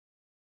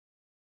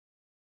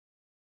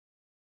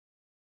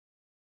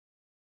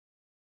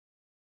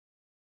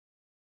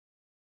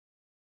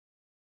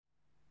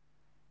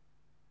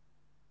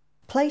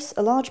Place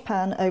a large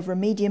pan over a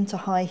medium to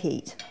high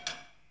heat.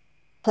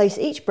 Place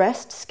each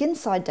breast skin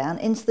side down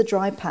into the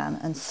dry pan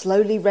and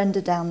slowly render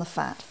down the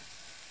fat.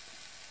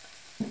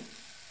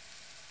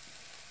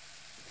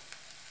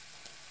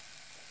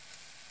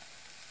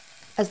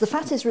 As the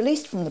fat is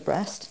released from the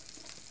breast,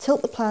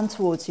 tilt the pan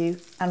towards you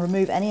and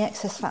remove any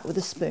excess fat with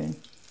a spoon.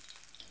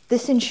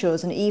 This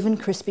ensures an even,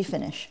 crispy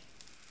finish.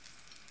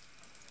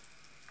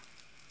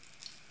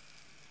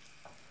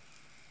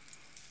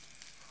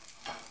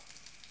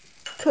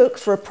 Cook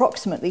for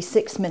approximately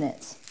 6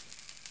 minutes.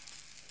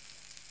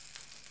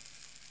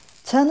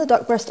 Turn the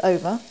duck breast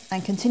over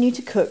and continue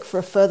to cook for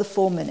a further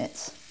 4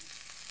 minutes.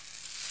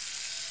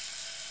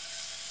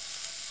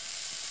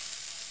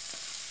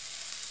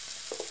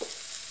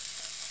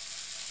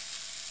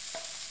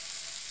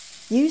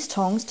 Use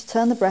tongs to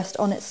turn the breast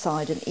on its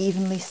side and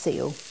evenly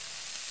seal.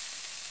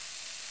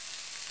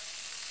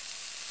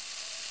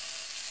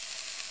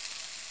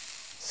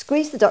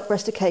 Squeeze the duck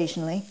breast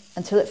occasionally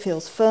until it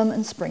feels firm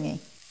and springy.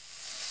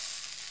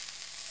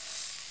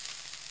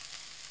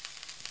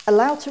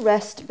 Allow to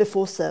rest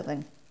before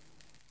serving.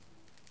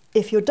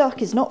 If your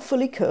duck is not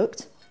fully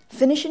cooked,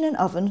 finish in an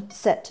oven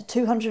set to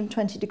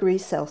 220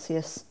 degrees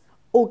Celsius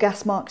or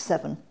gas mark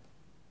 7.